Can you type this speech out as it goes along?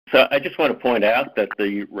So I just want to point out that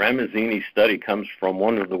the Ramazzini study comes from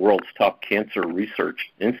one of the world's top cancer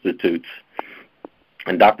research institutes,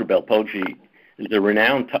 and Dr. Belpogi is a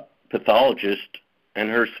renowned pathologist, and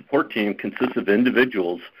her support team consists of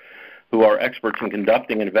individuals who are experts in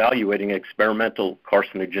conducting and evaluating experimental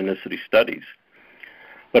carcinogenicity studies.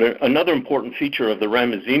 But another important feature of the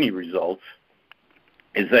Ramazzini results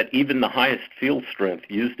is that even the highest field strength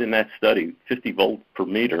used in that study, 50 volts per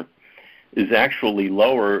meter, is actually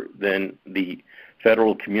lower than the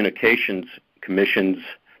Federal Communications Commission's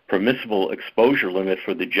permissible exposure limit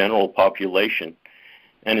for the general population,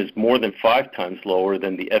 and is more than 5 times lower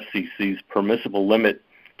than the FCC's permissible limit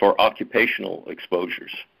for occupational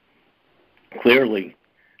exposures. Clearly,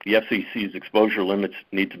 the FCC's exposure limits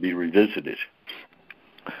need to be revisited.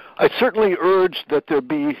 I certainly urge that there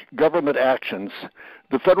be government actions.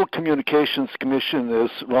 The Federal Communications Commission,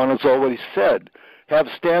 as Ron has already said, have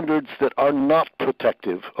standards that are not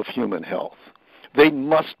protective of human health. They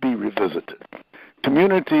must be revisited.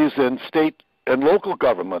 Communities and state and local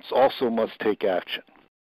governments also must take action.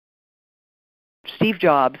 Steve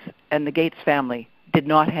Jobs and the Gates family did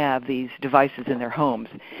not have these devices in their homes.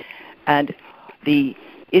 And the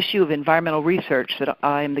issue of environmental research that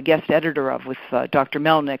I am the guest editor of with Dr.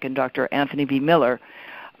 Melnick and Dr. Anthony B. Miller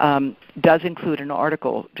does include an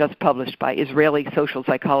article just published by Israeli social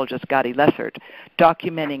psychologist Gadi Lessert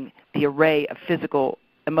documenting the array of physical,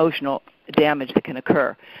 emotional damage that can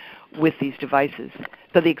occur with these devices.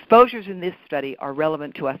 So the exposures in this study are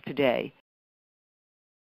relevant to us today.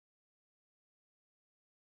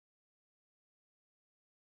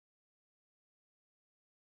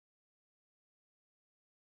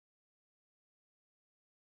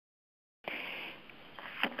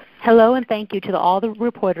 Hello, and thank you to all the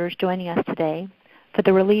reporters joining us today for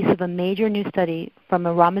the release of a major new study from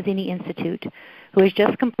the Ramazzini Institute, who has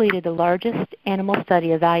just completed the largest animal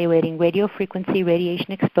study evaluating radiofrequency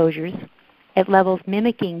radiation exposures at levels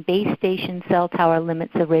mimicking base station cell tower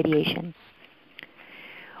limits of radiation.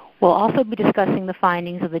 We'll also be discussing the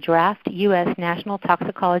findings of the draft U.S. National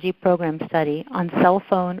Toxicology Program study on cell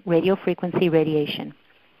phone radiofrequency radiation.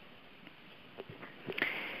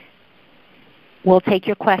 We'll take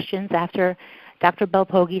your questions after Dr.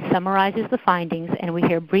 Belpogi summarizes the findings and we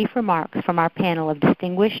hear brief remarks from our panel of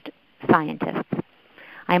distinguished scientists.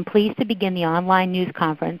 I am pleased to begin the online news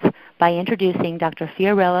conference by introducing Dr.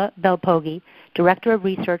 Fiorella Belpogi, Director of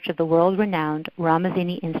Research of the world-renowned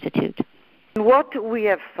Ramazzini Institute. What we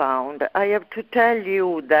have found, I have to tell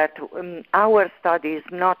you that our study is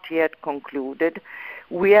not yet concluded.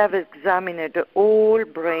 We have examined all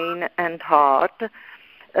brain and heart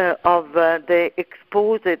of the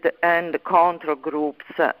exposed and control groups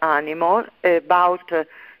animals, about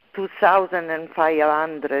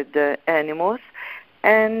 2,500 animals,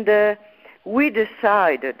 and we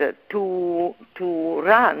decided to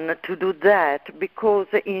do that because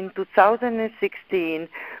in 2016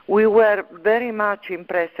 we were very much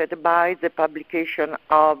impressed by the publication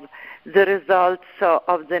of the results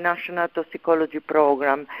of the National Toxicology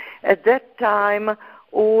Program. At that time,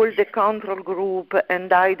 all the control group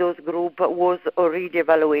and IDOS group was already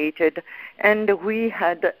evaluated, and we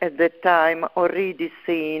had at that time already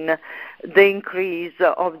seen the increase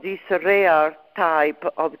of this rare type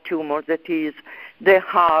of tumor, that is the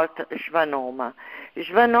heart schwannoma.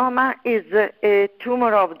 Schwannoma is a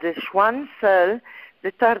tumor of the Schwann cell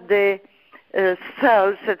that are the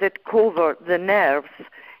cells that cover the nerves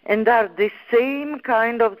and are the same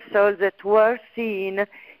kind of cells that were seen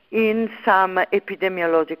in some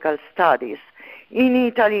epidemiological studies. In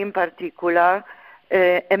Italy in particular,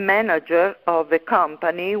 a manager of a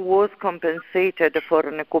company was compensated for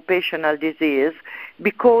an occupational disease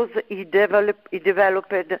because he developed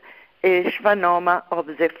a schwannoma of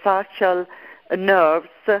the facial nerves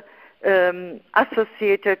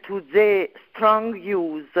associated to the strong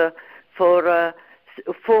use for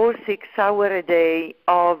 4-6 hours a day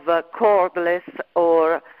of cordless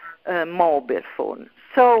or mobile phone.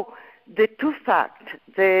 So the two facts,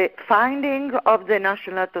 the finding of the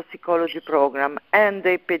National Toxicology Program and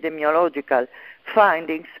the epidemiological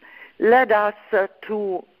findings, led us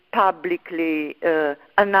to publicly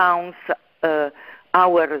announce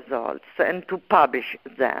our results and to publish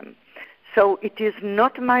them. So it is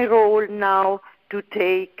not my role now to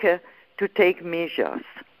take measures.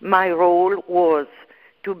 My role was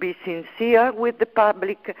to be sincere with the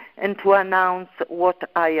public and to announce what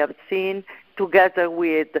I have seen together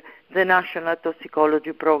with the National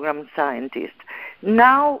Toxicology Program scientists.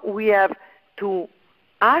 Now we have to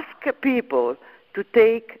ask people to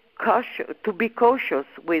be cautious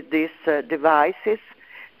with these devices,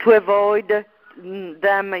 to avoid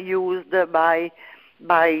them used by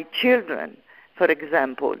by children, for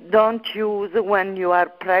example. Don't use when you are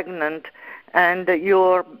pregnant and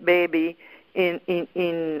your baby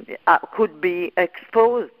could be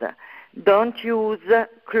exposed. Don't use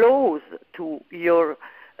close to your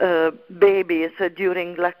babies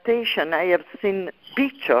during lactation. I have seen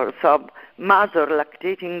pictures of mothers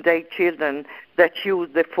lactating their children that use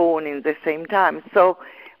the phone in the same time. So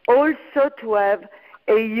also to have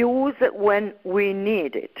a use when we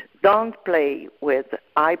need it. Don't play with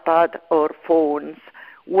iPad or phones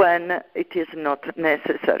when it is not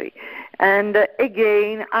necessary. And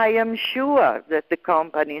again, I am sure that the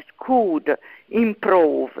companies could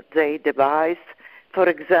improve their device, for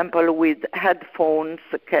example, with headphones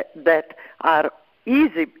that are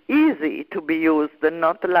easy to be used,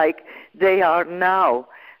 not like they are now.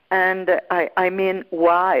 And I mean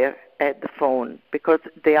wire headphone, because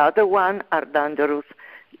the other one are dangerous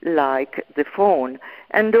like the phone.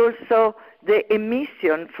 And also the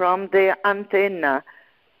emission from the antenna,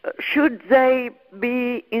 should they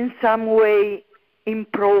be in some way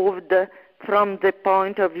improved from the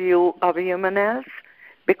point of view of human health?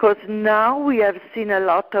 Because now we have seen a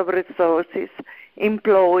lot of resources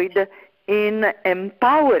employed in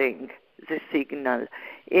empowering the signal,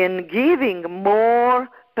 in giving more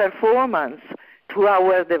performance to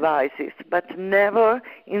our devices, but never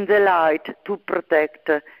in the light to protect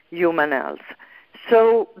human health.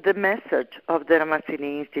 So the message of the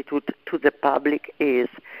Ramazzini Institute to the public is,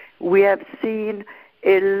 we have seen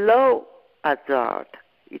a low hazard.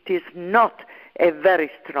 It is not a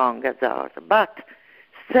very strong hazard, but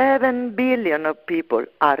 7 billion of people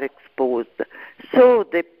are exposed. So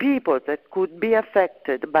the people that could be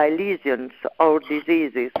affected by lesions or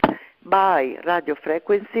diseases by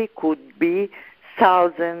radiofrequency could be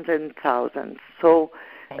thousands and thousands. So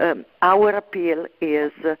our appeal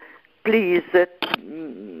is, please,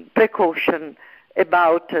 precaution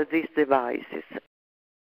about these devices.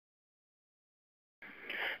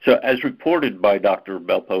 So as reported by Dr.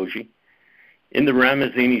 Belpoggi, in the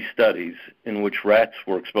Ramazzini studies in which rats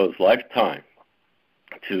were exposed lifetime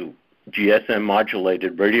to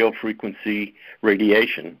GSM-modulated radio frequency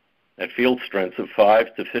radiation at field strengths of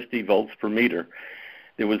 5 to 50 volts per meter,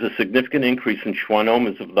 there was a significant increase in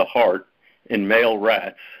schwannomas of the heart in male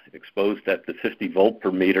rats exposed at the 50 volt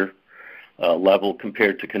per meter level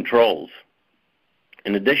compared to controls.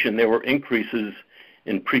 In addition, there were increases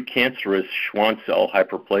in precancerous Schwann cell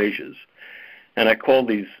hyperplasias. And I call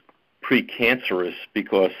these precancerous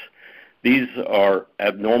because these are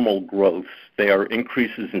abnormal growths. They are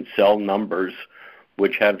increases in cell numbers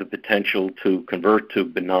which have the potential to convert to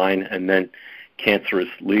benign and then cancerous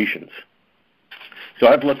lesions. So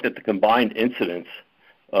I've looked at the combined incidence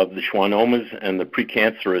of the schwannomas and the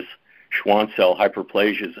precancerous Schwann cell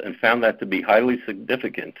hyperplasias and found that to be highly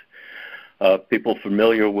significant. People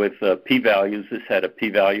familiar with p-values, this had a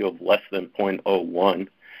p-value of less than 0.01,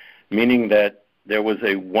 meaning that there was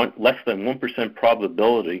a less than 1%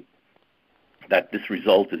 probability that this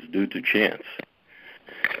result is due to chance.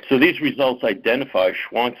 So these results identify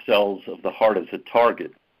Schwann cells of the heart as a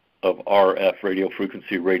target of RF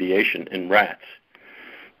radiofrequency radiation in rats.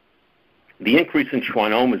 The increase in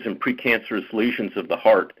schwannomas and precancerous lesions of the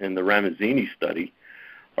heart in the Ramazzini study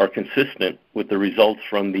are consistent with the results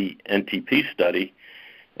from the NTP study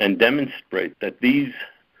and demonstrate that these,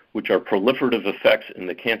 which are proliferative effects in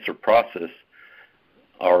the cancer process,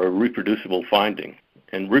 are a reproducible finding.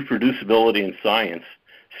 And reproducibility in science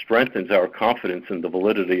strengthens our confidence in the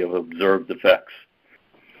validity of observed effects.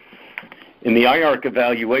 In the IARC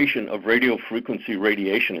evaluation of radiofrequency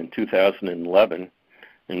radiation in 2011,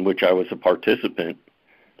 in which I was a participant,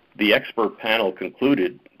 the expert panel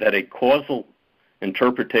concluded that a causal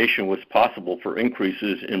interpretation was possible for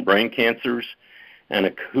increases in brain cancers and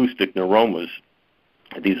acoustic neuromas.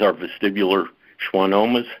 These are vestibular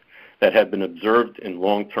schwannomas that have been observed in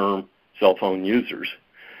long-term cell phone users.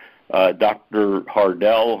 Dr.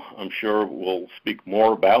 Hardell, I'm sure, will speak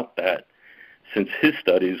more about that since his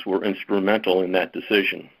studies were instrumental in that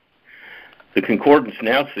decision. The concordance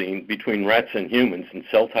now seen between rats and humans in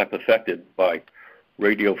cell type affected by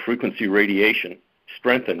radiofrequency radiation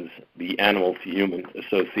strengthens the animal-to-human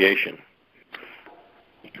association.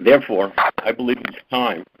 Therefore, I believe it's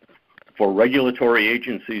time for regulatory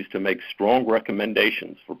agencies to make strong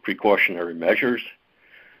recommendations for precautionary measures,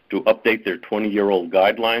 to update their 20-year-old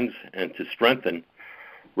guidelines, and to strengthen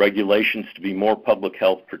regulations to be more public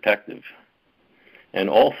health protective. And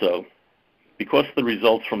also, because the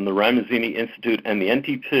results from the Ramazzini Institute and the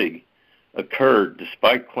NTP occurred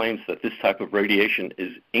despite claims that this type of radiation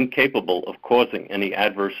is incapable of causing any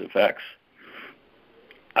adverse effects,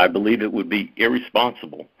 I believe it would be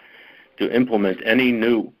irresponsible to implement any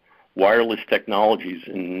new wireless technologies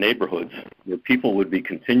in neighborhoods where people would be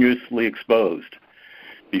continuously exposed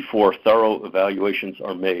before thorough evaluations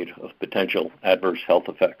are made of potential adverse health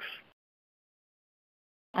effects.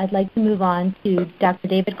 I'd like to move on to Dr.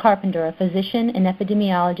 David Carpenter, a physician and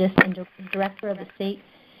epidemiologist and director of the State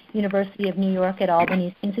University of New York at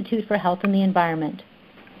Albany's Institute for Health and the Environment.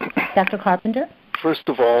 Dr. Carpenter? First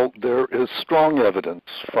of all, there is strong evidence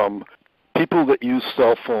from people that use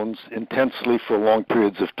cell phones intensely for long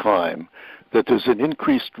periods of time that there's an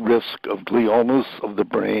increased risk of gliomas of the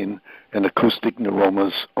brain and acoustic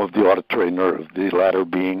neuromas of the auditory nerve, the latter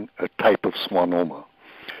being a type of schwannoma.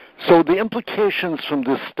 So the implications from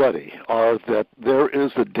this study are that there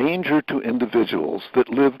is a danger to individuals that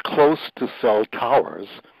live close to cell towers,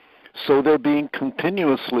 so they're being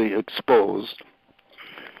continuously exposed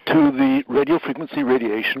to the radiofrequency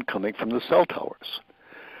radiation coming from the cell towers.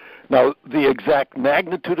 Now, the exact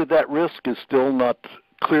magnitude of that risk is still not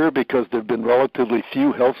clear because there have been relatively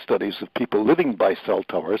few health studies of people living by cell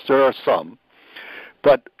towers. There are some,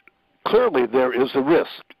 but clearly there is a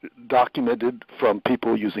risk documented from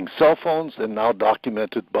people using cell phones and now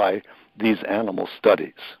documented by these animal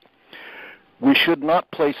studies. We should not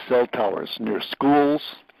place cell towers near schools,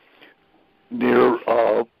 near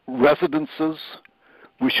residences.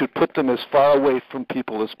 We should put them as far away from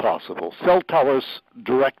people as possible. Cell towers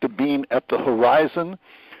direct a beam at the horizon,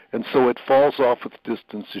 and so it falls off with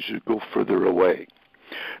distance as you go further away.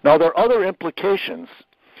 Now, there are other implications.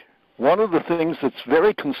 One of the things that's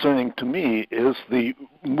very concerning to me is the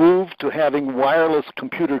move to having wireless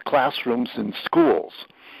computer classrooms in schools.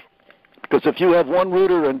 Because if you have one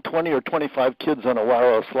router and 20 or 25 kids on a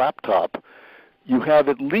wireless laptop, you have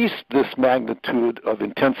at least this magnitude of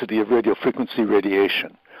intensity of radiofrequency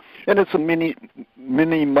radiation. And it's a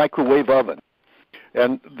mini microwave oven.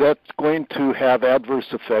 And that's going to have adverse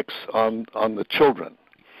effects on the children.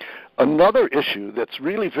 Another issue that's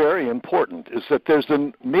really very important is that there's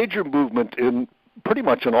a major movement in pretty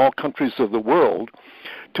much in all countries of the world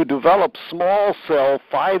to develop small cell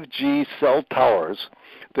 5G cell towers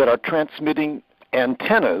that are transmitting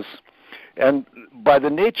antennas. And by the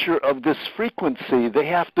nature of this frequency, they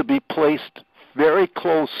have to be placed very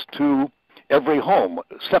close to every home,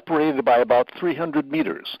 separated by about 300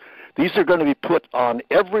 meters. These are going to be put on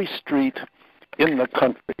every street in the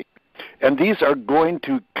country. And these are going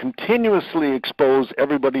to continuously expose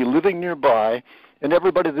everybody living nearby and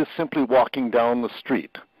everybody that's simply walking down the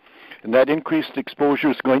street. And that increased exposure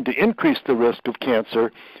is going to increase the risk of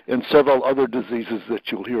cancer and several other diseases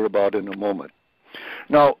that you'll hear about in a moment.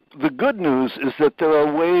 Now, the good news is that there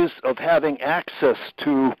are ways of having access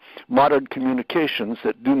to modern communications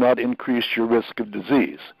that do not increase your risk of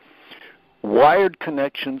disease. Wired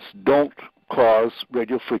connections don't cause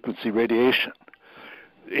radiofrequency radiation.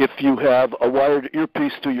 If you have a wired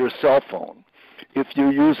earpiece to your cell phone, if you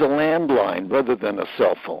use a landline rather than a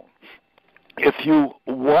cell phone, if you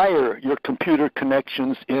wire your computer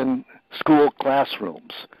connections in school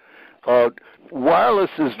classrooms,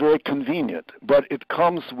 wireless is very convenient, but it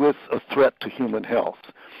comes with a threat to human health.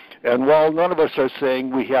 And while none of us are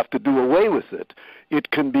saying we have to do away with it,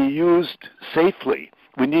 it can be used safely.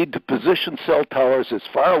 We need to position cell towers as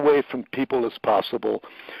far away from people as possible,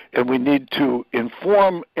 and we need to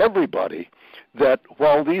inform everybody that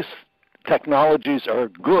while these technologies are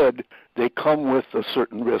good, they come with a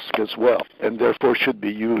certain risk as well, and therefore should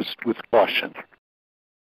be used with caution.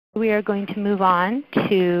 We are going to move on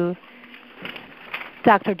to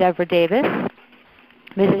Dr. Deborah Davis,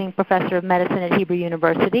 visiting professor of medicine at Hebrew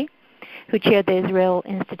University, who chaired the Israel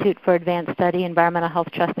Institute for Advanced Study Environmental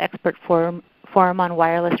Health Trust Expert Forum on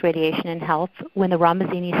Wireless Radiation and Health when the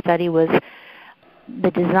Ramazzini study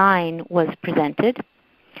the design was presented.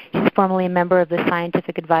 She's formerly a member of the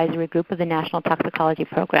Scientific Advisory Group of the National Toxicology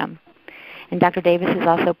Program. And Dr. Davis is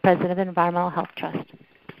also president of the Environmental Health Trust.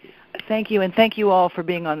 Thank you, and thank you all for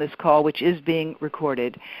being on this call, which is being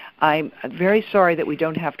recorded. I'm very sorry that we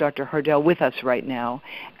don't have Dr. Hardell with us right now,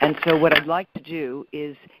 and so what I'd like to do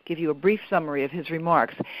is give you a brief summary of his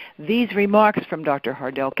remarks. These remarks from Dr.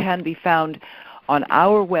 Hardell can be found on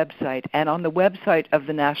our website and on the website of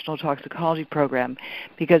the National Toxicology Program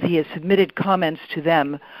because he has submitted comments to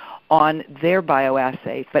them on their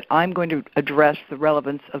bioassay, but I'm going to address the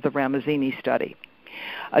relevance of the Ramazzini study.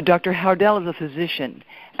 Dr. Hardell is a physician,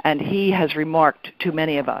 and he has remarked to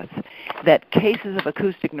many of us that cases of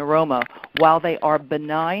acoustic neuroma, while they are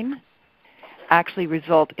benign, actually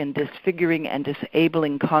result in disfiguring and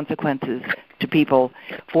disabling consequences to people.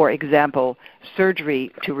 For example, surgery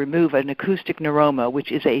to remove an acoustic neuroma,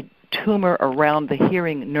 which is a tumor around the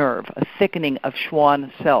hearing nerve, a thickening of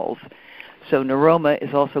Schwann cells. So neuroma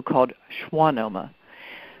is also called schwannoma.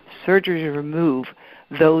 Surgery to remove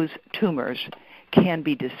those tumors can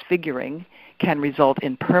be disfiguring, can result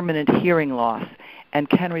in permanent hearing loss, and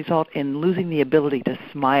can result in losing the ability to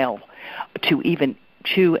smile, to even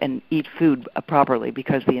chew and eat food properly,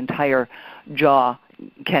 because the entire jaw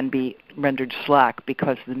can be rendered slack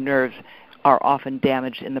because the nerves are often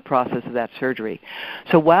damaged in the process of that surgery.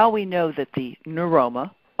 So while we know that the neuroma,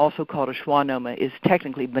 also called a schwannoma, is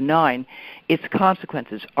technically benign, its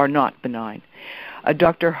consequences are not benign.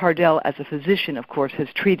 Dr. Hardell, as a physician, of course, has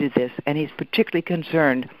treated this, and he's particularly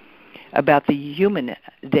concerned about the human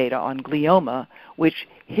data on glioma, which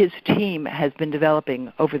his team has been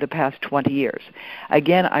developing over the past 20 years.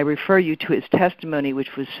 Again, I refer you to his testimony,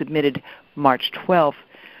 which was submitted March 12th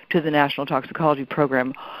to the National Toxicology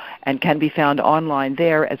Program and can be found online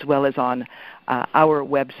there as well as on our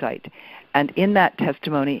website. And in that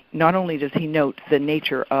testimony, not only does he note the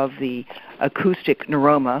nature of the acoustic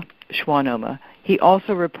neuroma, schwannoma, he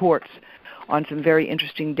also reports on some very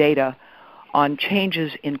interesting data on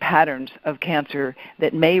changes in patterns of cancer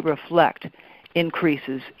that may reflect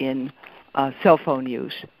increases in cell phone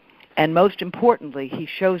use. And most importantly, he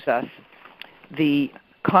shows us the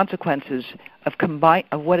consequences of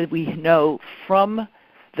what we know from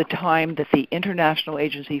the time that the International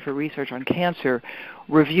Agency for Research on Cancer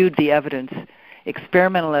reviewed the evidence,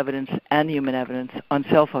 experimental evidence and human evidence on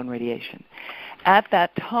cell phone radiation. At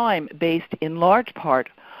that time, based in large part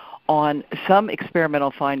on some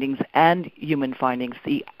experimental findings and human findings,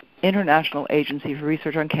 the International Agency for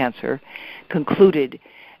Research on Cancer concluded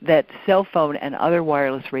that cell phone and other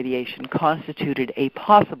wireless radiation constituted a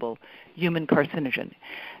possible human carcinogen,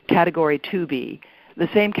 category 2B, the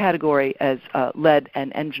same category as lead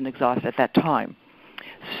and engine exhaust at that time.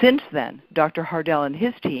 Since then, Dr. Hardell and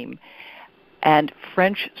his team and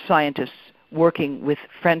French scientists working with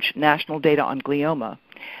French National Data on Glioma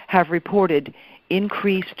have reported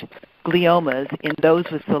increased gliomas in those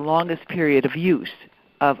with the longest period of use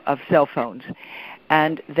of cell phones.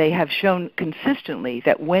 And they have shown consistently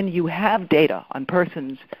that when you have data on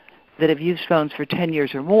persons that have used phones for 10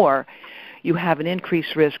 years or more, you have an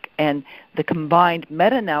increased risk, and the combined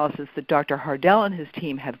meta-analysis that Dr. Hardell and his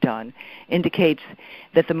team have done indicates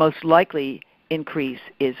that the most likely increase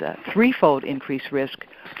is a threefold increased risk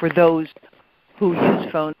for those who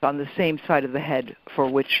use phones on the same side of the head for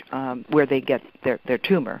which where they get their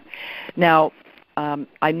tumor. Now,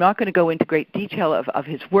 I'm not going to go into great detail of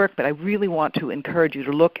his work, but I really want to encourage you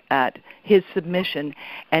to look at his submission,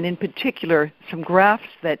 and in particular some graphs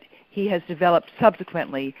that he has developed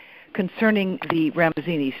subsequently concerning the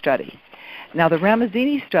Ramazzini study. Now, the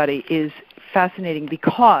Ramazzini study is fascinating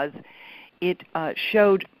because it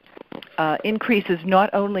showed increases not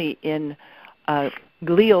only in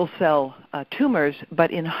glial cell tumors,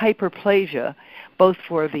 but in hyperplasia, both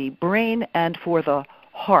for the brain and for the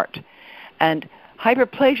heart. And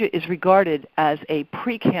hyperplasia is regarded as a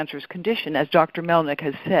precancerous condition, as Dr. Melnick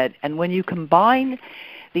has said. And when you combine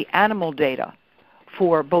the animal data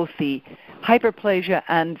for both the hyperplasia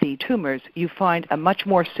and the tumors, you find a much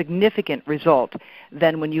more significant result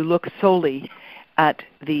than when you look solely at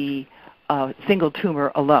the single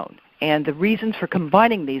tumor alone. And the reasons for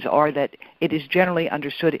combining these are that it is generally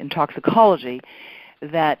understood in toxicology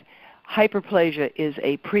that hyperplasia is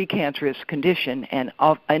a precancerous condition and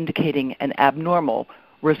indicating an abnormal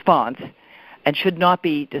response and should not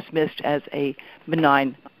be dismissed as a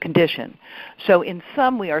benign condition. So in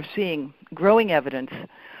sum, we are seeing growing evidence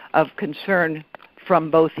of concern from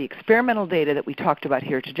both the experimental data that we talked about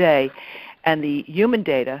here today and the human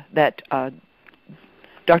data that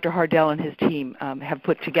Dr. Hardell and his team have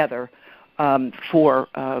put together for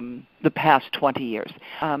the past 20 years.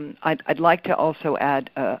 I'd like to also add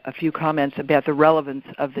a few comments about the relevance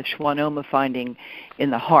of the schwannoma finding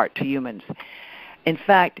in the heart to humans. In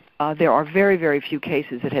fact, there are very, very few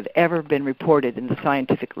cases that have ever been reported in the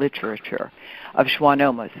scientific literature of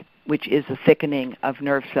schwannomas, which is the thickening of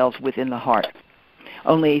nerve cells within the heart.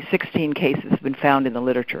 Only 16 cases have been found in the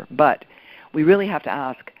literature. But we really have to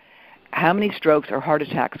ask, how many strokes or heart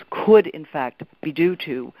attacks could, in fact, be due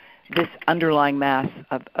to this underlying mass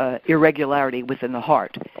of irregularity within the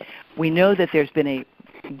heart? We know that there's been a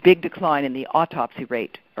big decline in the autopsy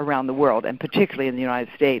rate around the world, and particularly in the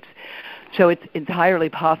United States. So it's entirely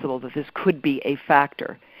possible that this could be a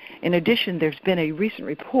factor. In addition, there's been a recent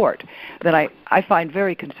report that I find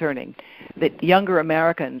very concerning, that younger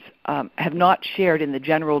Americans have not shared in the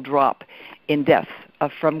general drop in death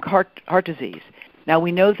from heart disease. Now,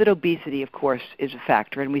 we know that obesity, of course, is a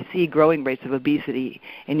factor, and we see growing rates of obesity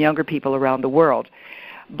in younger people around the world.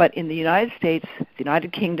 But in the United States, the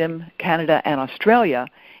United Kingdom, Canada, and Australia,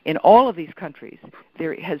 In all of these countries,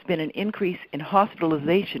 there has been an increase in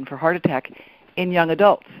hospitalization for heart attack in young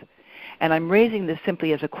adults. And I'm raising this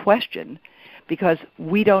simply as a question because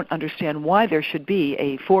we don't understand why there should be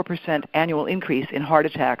a 4% annual increase in heart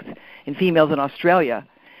attacks in females in Australia,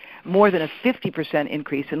 more than a 50%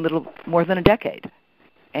 increase in little more than a decade.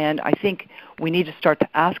 And I think we need to start to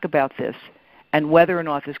ask about this and whether or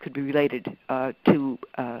not this could be related to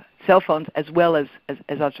cell phones as well as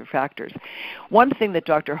other factors. One thing that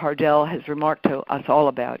Dr. Hardell has remarked to us all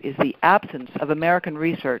about is the absence of American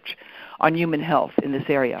research on human health in this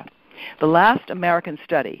area. The last American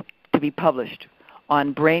study to be published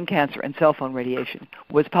on brain cancer and cell phone radiation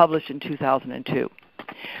was published in 2002.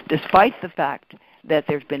 Despite the fact that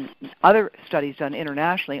there's been other studies done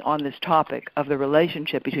internationally on this topic of the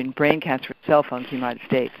relationship between brain cancer and cell phones in the United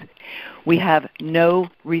States, we have no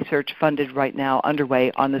research funded right now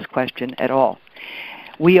underway on this question at all.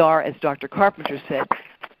 We are, as Dr. Carpenter said,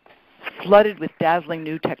 flooded with dazzling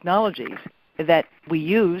new technologies that we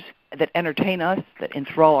use, that entertain us, that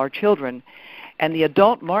enthrall our children, and the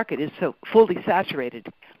adult market is so fully saturated.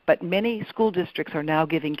 But many school districts are now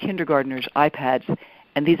giving kindergartners iPads,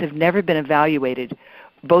 and these have never been evaluated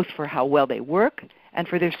both for how well they work and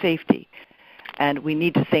for their safety. And we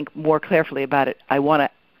need to think more carefully about it. I want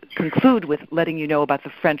to conclude with letting you know about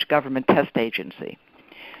the French government test agency.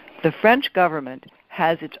 The French government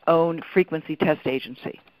has its own frequency test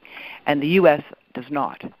agency, and the U.S. does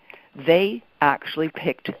not. They actually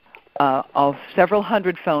picked of several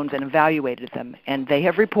hundred phones and evaluated them, and they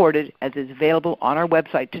have reported, as is available on our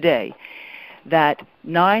website today, that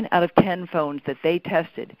 9 out of 10 phones that they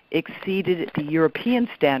tested exceeded the European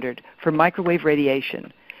standard for microwave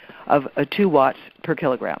radiation of 2 watts per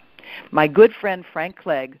kilogram. My good friend Frank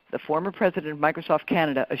Clegg, the former president of Microsoft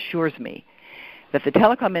Canada, assures me that the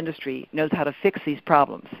telecom industry knows how to fix these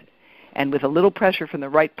problems, and with a little pressure from the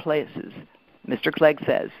right places, Mr. Clegg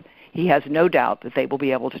says, he has no doubt that they will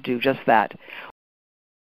be able to do just that.